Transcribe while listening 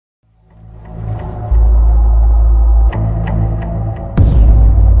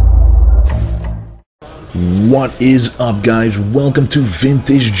What is up, guys? Welcome to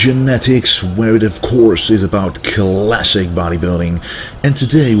Vintage Genetics, where it of course is about classic bodybuilding, and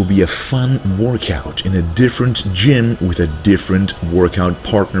today will be a fun workout in a different gym with a different workout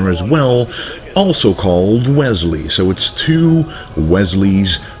partner as well, also called Wesley. So it's two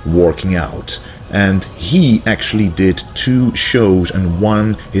Wesleys working out, and he actually did 2 shows and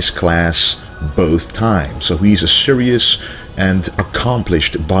won his class both times. So he's a serious and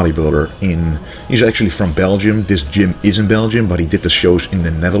accomplished bodybuilder. He's actually from Belgium. This gym is in Belgium, but he did the shows in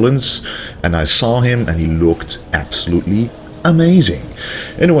the Netherlands, and I saw him and he looked absolutely amazing.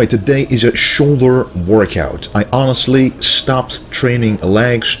 Anyway, today is a shoulder workout. I honestly stopped training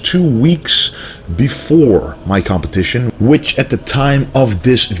legs 2 weeks before my competition, which at the time of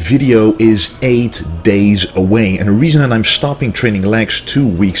this video is 8 days away. And the reason that I'm stopping training legs 2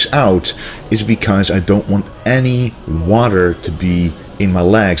 weeks out is because I don't want any water to be in my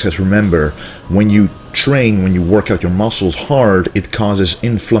legs. As remember, when you train, when you work out your muscles hard, it causes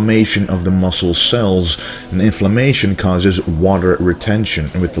inflammation of the muscle cells, and inflammation causes water retention.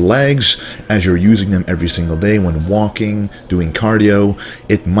 And with the legs, as you're using them every single day when walking, doing cardio,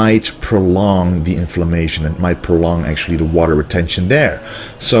 it might prolong the inflammation and might prolong actually the water retention there.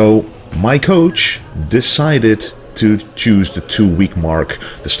 So my coach decided to choose the 2-week mark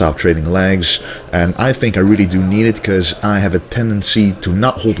to stop training legs, and I think I really do need it because I have a tendency to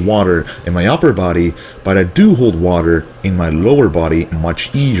not hold water in my upper body, but I do hold water in my lower body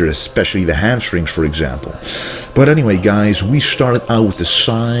much easier, especially the hamstrings, for example. But anyway, guys, we started out with the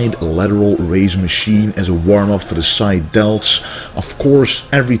side lateral raise machine as a warm-up for the side delts. Of course,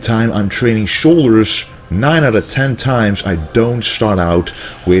 every time I'm training shoulders, 9 out of 10 times I don't start out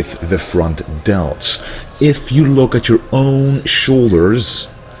with the front delts. If you look at your own shoulders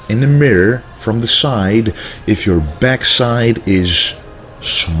in the mirror from the side, if your back side is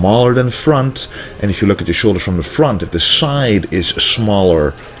smaller than front, and if you look at your shoulders from the front, if the side is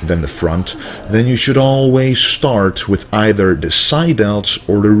smaller than the front, then you should always start with either the side delts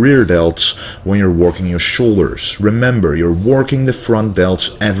or the rear delts when you're working your shoulders. Remember, you're working the front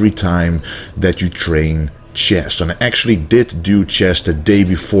delts every time that you train chest. And I actually did do chest the day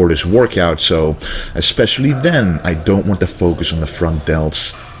before this workout, so especially then I don't want to focus on the front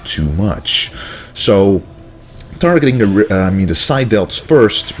delts too much. So targeting the side delts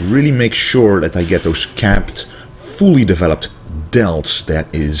first, really make sure that I get those capped, fully developed delts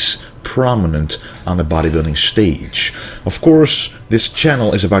that is prominent on the bodybuilding stage. Of course, this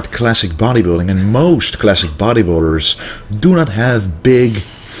channel is about classic bodybuilding, and most classic bodybuilders do not have big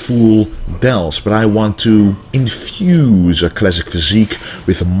full delts, but I want to infuse a classic physique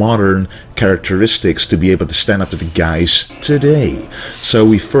with modern characteristics to be able to stand up to the guys today. So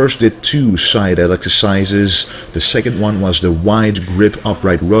we first did 2 side delt exercises. The second one was the wide grip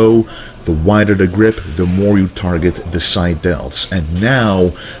upright row. The wider the grip, the more you target the side delts. And now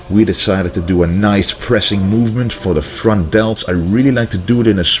we decided to do a nice pressing movement for the front delts. I really like to do it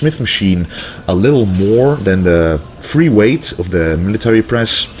in a Smith machine a little more than the free weight of the military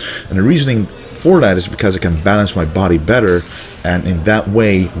press. And the reasoning for that is because I can balance my body better, and in that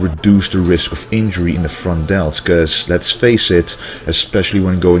way reduce the risk of injury in the front delts. Because let's face it, especially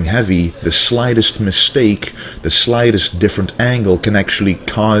when going heavy, the slightest mistake, the slightest different angle can actually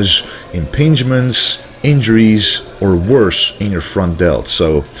cause impingements, injuries, or worse in your front delts.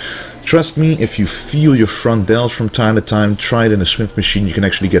 So trust me, if you feel your front delts from time to time, try it in a Smith machine. You can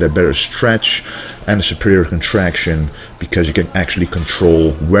actually get a better stretch and a superior contraction, because you can actually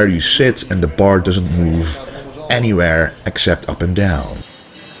control where you sit and the bar doesn't move anywhere except up and down.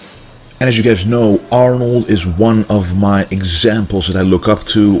 And as you guys know, Arnold is one of my examples that I look up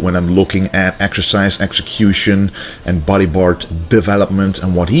to when I'm looking at exercise execution and body part development.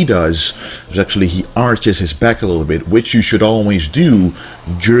 And what he does is actually he arches his back a little bit, which you should always do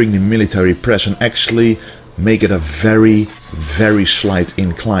during the military press, and actually make it a very, very slight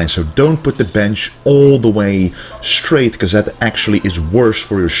incline. So don't put the bench all the way straight, because that actually is worse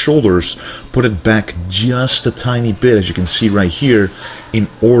for your shoulders. Put it back just a tiny bit, as you can see right here, in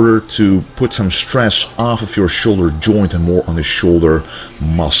order to put some stress off of your shoulder joint and more on the shoulder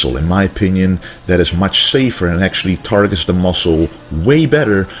muscle. In my opinion, that is much safer and actually targets the muscle way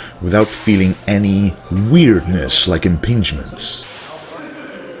better without feeling any weirdness like impingements.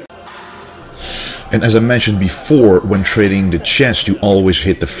 And as I mentioned before, when training the chest, you always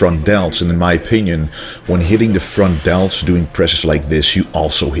hit the front delts. And in my opinion, when hitting the front delts, doing presses like this, you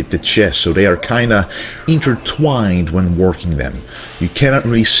also hit the chest. So they are kind of intertwined when working them. You cannot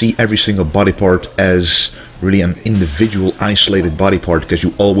really see every single body part as really an individual isolated body part, because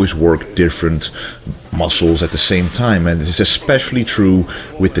you always work different muscles at the same time, and this is especially true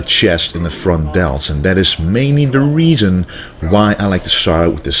with the chest and the front delts, and that is mainly the reason why I like to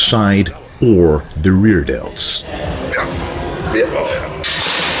start with the side or the rear delts.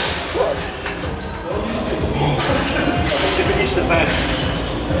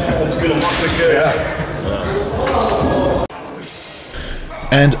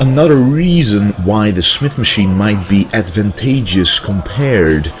 And another reason why the Smith machine might be advantageous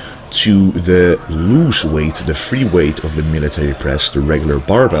compared to the loose weight, the free weight of the military press, the regular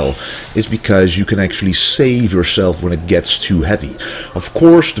barbell, is because you can actually save yourself when it gets too heavy. Of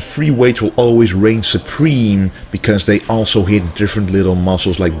course, the free weight will always reign supreme because they also hit different little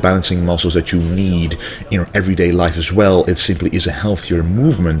muscles, like balancing muscles that you need in your everyday life as well. It simply is a healthier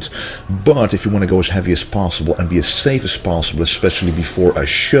movement. But if you want to go as heavy as possible and be as safe as possible, especially before a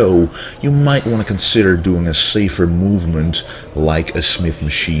show, you might want to consider doing a safer movement like a Smith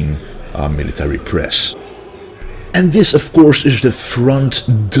machine military press. And this, of course, is the front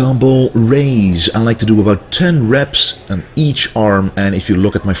double raise. I like to do about 10 reps on each arm, and if you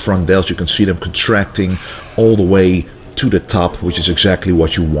look at my front delts, you can see them contracting all the way to the top, which is exactly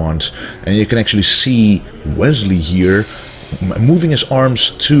what you want. And you can actually see Wesley here moving his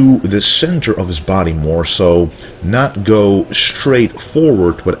arms to the center of his body more, so not go straight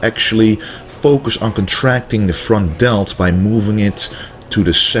forward, but actually focus on contracting the front delt by moving it to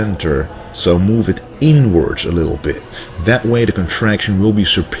the center, so move it inwards a little bit. That way the contraction will be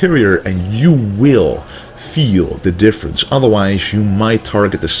superior and you will feel the difference. Otherwise you might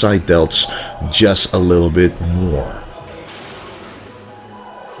target the side delts just a little bit more.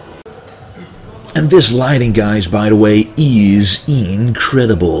 And this lighting, guys, by the way, is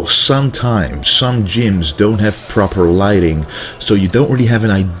incredible. Sometimes some gyms don't have proper lighting, so you don't really have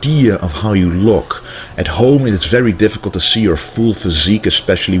an idea of how you look. At home it's very difficult to see your full physique,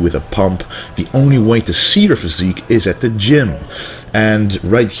 especially with a pump. The only way to see your physique is at the gym. And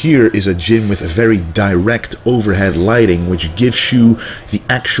right here is a gym with a very direct overhead lighting, which gives you the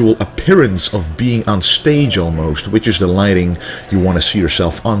actual appearance of being on stage almost, which is the lighting you want to see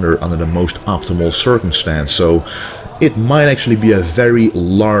yourself under the most optimal circumstance. So it might actually be a very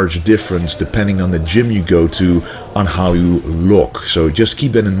large difference depending on the gym you go to on how you look. So just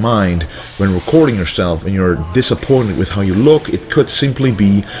keep that in mind when recording yourself and you're disappointed with how you look. It could simply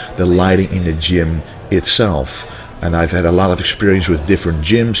be the lighting in the gym itself. And I've had a lot of experience with different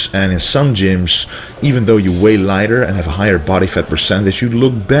gyms, and in some gyms, even though you weigh lighter and have a higher body fat percentage, you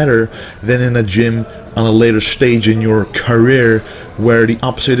look better than in a gym on a later stage in your career where the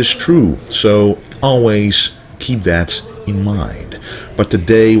opposite is true. So always keep that in mind. But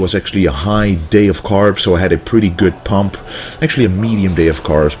today was actually a high day of carbs, so I had a pretty good pump. Actually a medium day of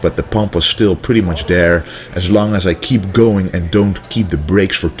carbs, but the pump was still pretty much there. As long as I keep going and don't keep the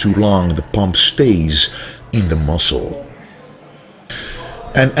brakes for too long, the pump stays in the muscle.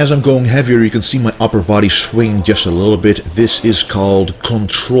 And as I'm going heavier, you can see my upper body swinging just a little bit. This is called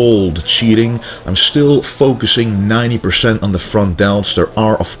controlled cheating. I'm still focusing 90% on the front delts. There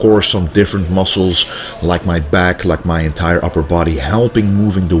are of course some different muscles like my back, like my entire upper body, helping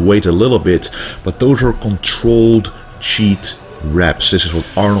moving the weight a little bit, but those are controlled cheat reps. This is what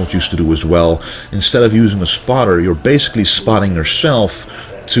Arnold used to do as well. Instead of using a spotter, you're basically spotting yourself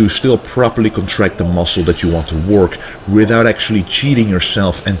to still properly contract the muscle that you want to work without actually cheating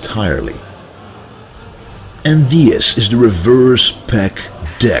yourself entirely. And this is the reverse pec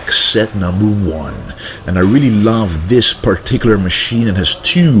deck set number 1, and I really love this particular machine. It has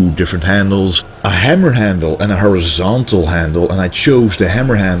two different handles, a hammer handle and a horizontal handle, and I chose the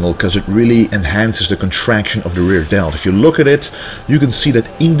hammer handle because it really enhances the contraction of the rear delt. If you look at it, you can see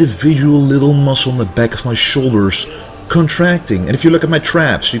that individual little muscle in the back of my shoulders contracting, and if you look at my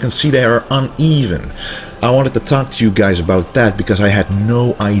traps, you can see they are uneven. I wanted to talk to you guys about that because I had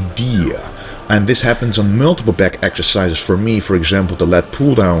no idea. And this happens on multiple back exercises for me. For example, the lat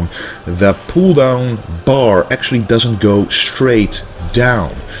pull down. The pull down bar actually doesn't go straight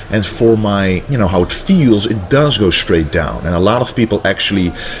down, and for my, how it feels, it does go straight down. And a lot of people actually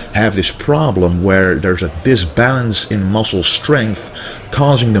have this problem where there's a disbalance in muscle strength,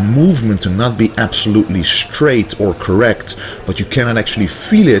 causing the movement to not be absolutely straight or correct, but you cannot actually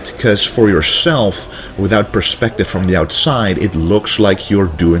feel it because for yourself, without perspective from the outside, it looks like you're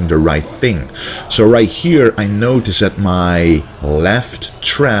doing the right thing. So right here I notice that my left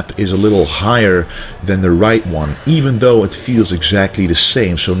left trap is a little higher than the right one, even though it feels exactly the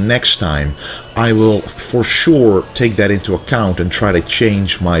same. So next time I will for sure take that into account and try to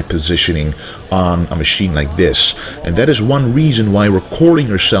change my positioning on a machine like this. And that is one reason why recording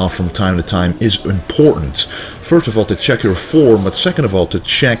yourself from time to time is important. First of all, to check your form, but second of all, to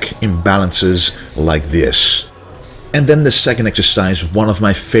check imbalances like this. And then the second exercise, one of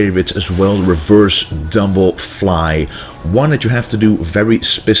my favorites as well, reverse dumbbell fly. One that you have to do very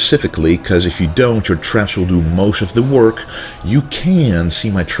specifically, because if you don't, your traps will do most of the work. You can see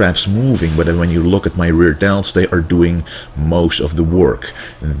my traps moving, but then when you look at my rear delts, they are doing most of the work.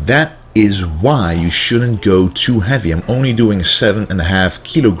 That is why you shouldn't go too heavy. I'm only doing 7.5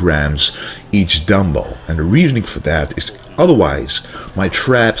 kilograms each dumbbell. And the reasoning for that is otherwise, my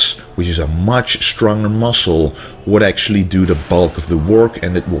traps, which is a much stronger muscle, would actually do the bulk of the work,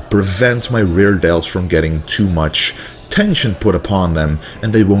 and it will prevent my rear delts from getting too much tension put upon them,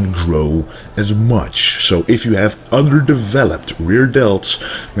 and they won't grow as much. So if you have underdeveloped rear delts,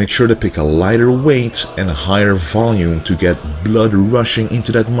 make sure to pick a lighter weight and a higher volume to get blood rushing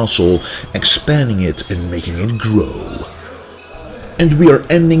into that muscle, expanding it and making it grow. And we are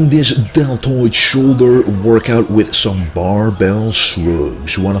ending this deltoid shoulder workout with some barbell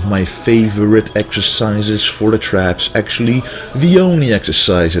shrugs, one of my favorite exercises for the traps, actually the only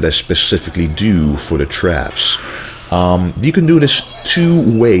exercise that I specifically do for the traps. You can do this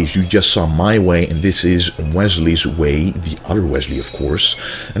two ways. You just saw my way, and this is Wesley's way, the other Wesley of course,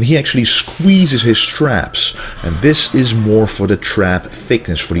 and he actually squeezes his traps, and this is more for the trap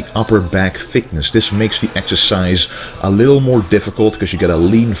thickness, for the upper back thickness. This makes the exercise a little more difficult because you gotta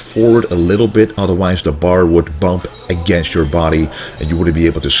lean forward a little bit, otherwise the bar would bump against your body and you wouldn't be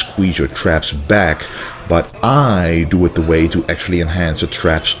able to squeeze your traps back. But I do it the way to actually enhance the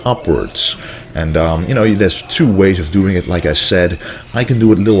traps upwards. And you know, there's two ways of doing it. Like I said, I can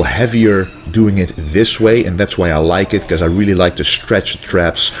do it a little heavier doing it this way, and that's why I like it, because I really like to stretch the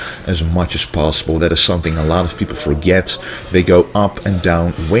traps as much as possible. That is something a lot of people forget. They go up and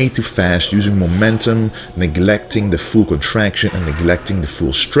down way too fast, using momentum, neglecting the full contraction and neglecting the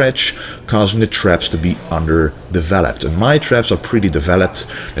full stretch, causing the traps to be underdeveloped. And my traps are pretty developed.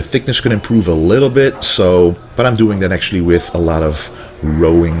 The thickness can improve a little bit, but I'm doing that actually with a lot of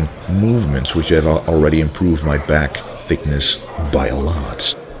rowing movements, which have already improved my back thickness by a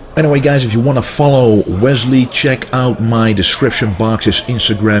lot. Anyway guys, if you want to follow Wesley, check out my description box. His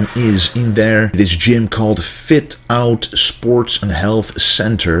Instagram is in there. This gym called Fit Out Sports and Health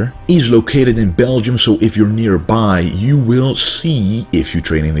Center is located in Belgium, so if you're nearby, you will see, if you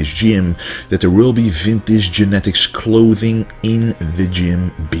train in this gym, that there will be vintage genetics clothing in the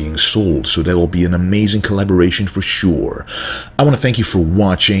gym being sold. So that will be an amazing collaboration for sure. I want to thank you for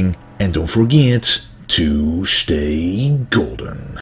watching, and don't forget to stay golden.